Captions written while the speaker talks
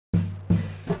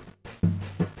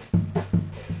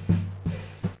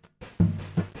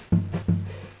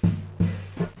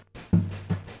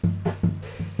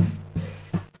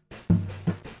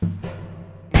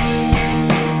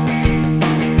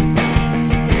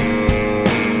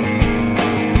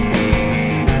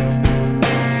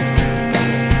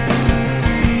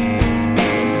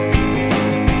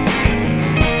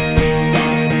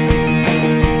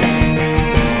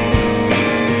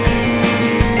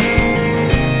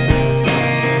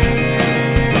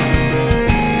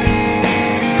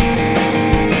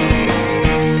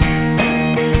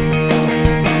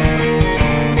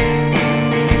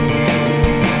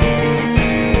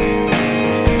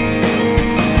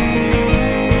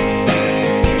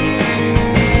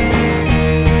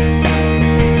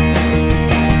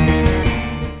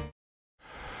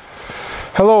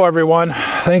Hello everyone,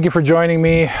 thank you for joining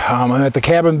me. I'm at the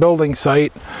cabin building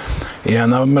site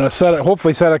and I'm going to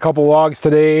hopefully set a couple logs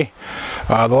today.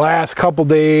 The last couple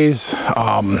days, like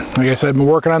I said, I've been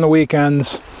working on the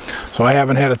weekends, so I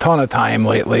haven't had a ton of time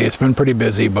lately. It's been pretty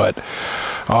busy, but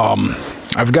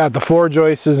I've got the floor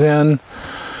joists in.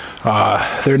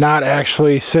 They're not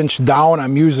actually cinched down.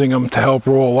 I'm using them to help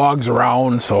roll logs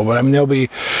around. So, but I mean,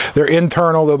 they're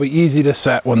internal. They'll be easy to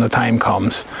set when the time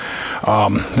comes.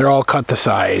 They're all cut to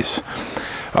size.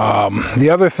 The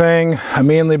other thing I've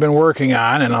mainly been working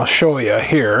on, and I'll show you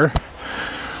here,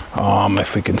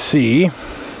 if we can see.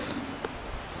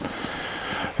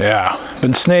 Yeah,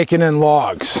 been snaking in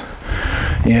logs,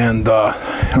 and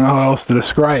I don't know how else to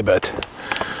describe it.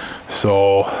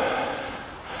 So.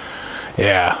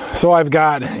 Yeah, so I've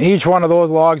got each one of those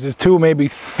logs is 2, maybe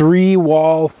 3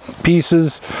 wall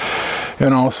pieces, you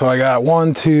know, so I got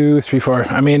 1, 2, 3, 4,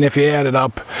 I mean, if you add it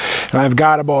up, and I've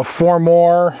got about 4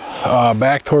 more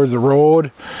back towards the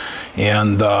road,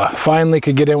 and finally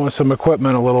could get in with some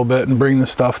equipment a little bit and bring the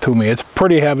stuff to me. It's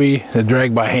pretty heavy to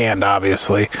drag by hand,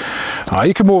 obviously.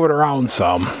 You can move it around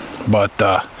some,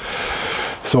 but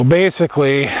so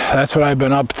basically that's what I've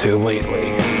been up to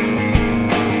lately.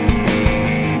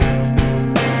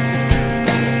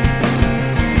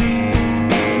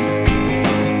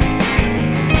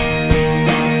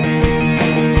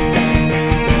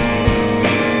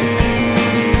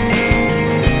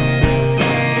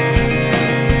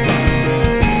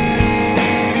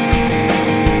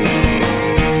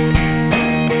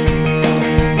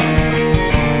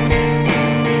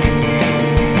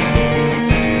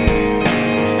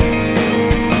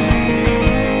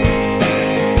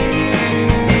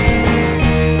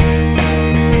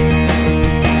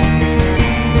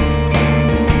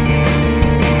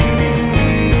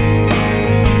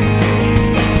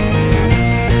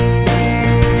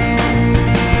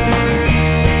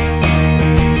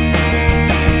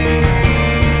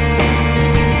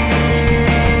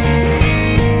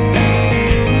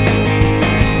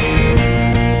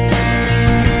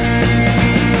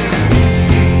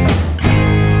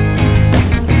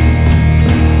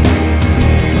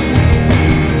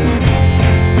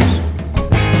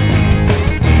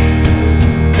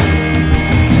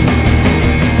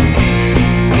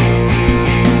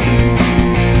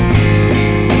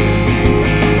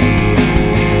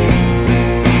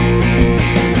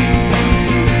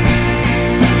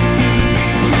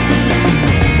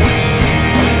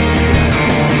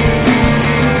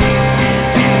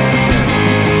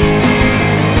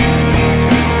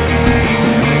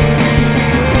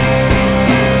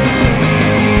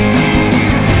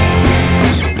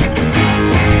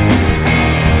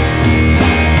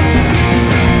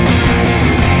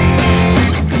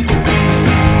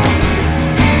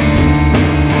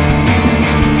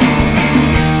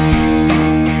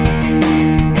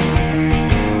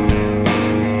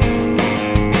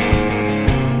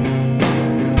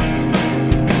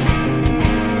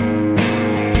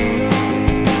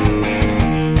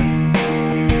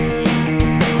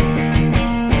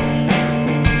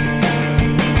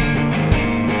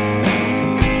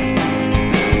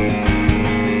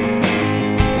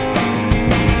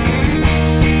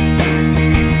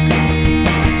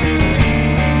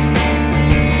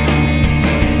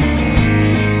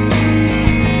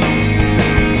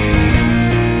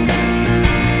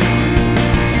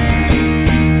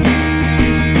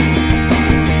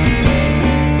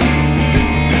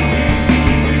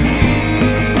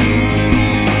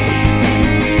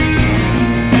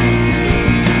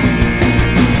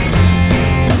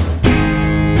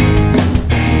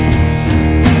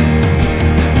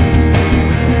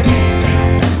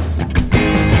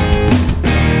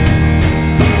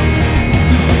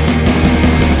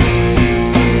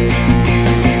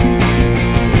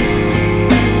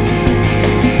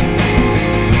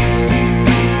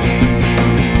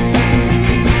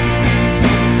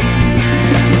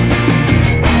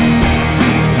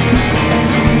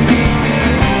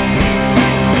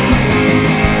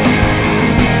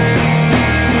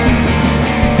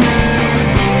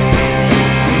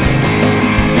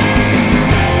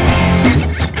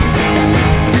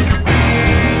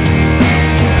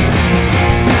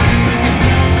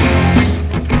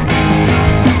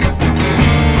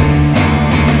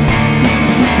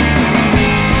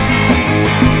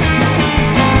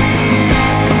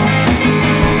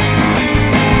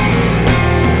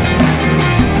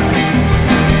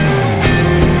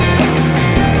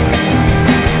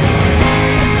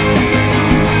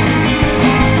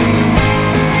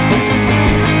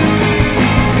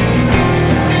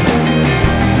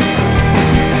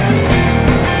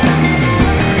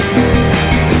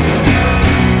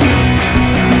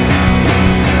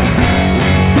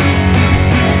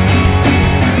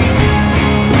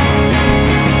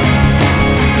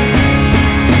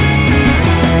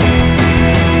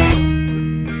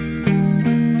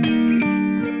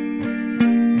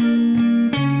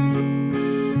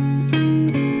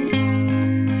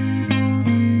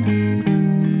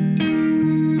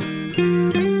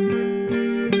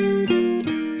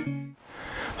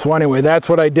 So anyway, that's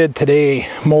what I did today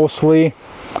mostly,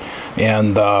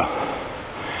 and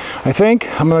I think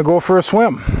I'm gonna go for a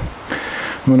swim.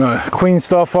 I'm gonna clean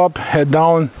stuff up, head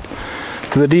down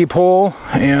to the deep hole,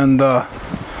 and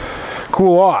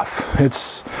cool off.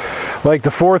 It's like the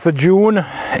 4th of June,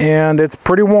 and it's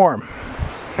pretty warm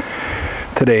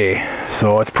today,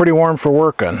 so it's pretty warm for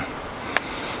working.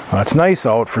 It's nice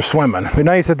out for swimming. It'd be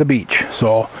nice at the beach,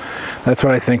 so that's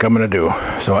what I think I'm gonna do.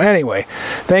 So anyway,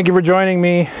 thank you for joining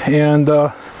me, and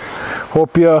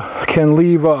hope you can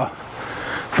leave a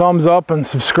thumbs up and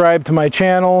subscribe to my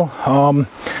channel.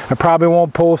 I probably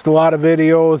won't post a lot of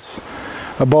videos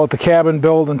about the cabin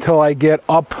build until I get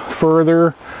up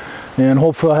further, and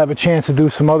hopefully I'll have a chance to do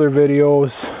some other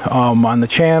videos on the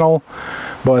channel,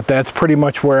 but that's pretty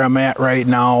much where I'm at right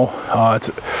now.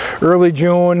 It's early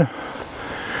June.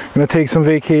 I'm gonna take some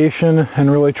vacation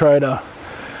and really try to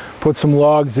put some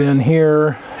logs in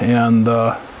here, and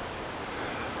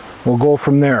we'll go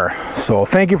from there. So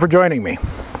thank you for joining me.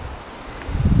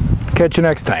 Catch you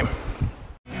next time.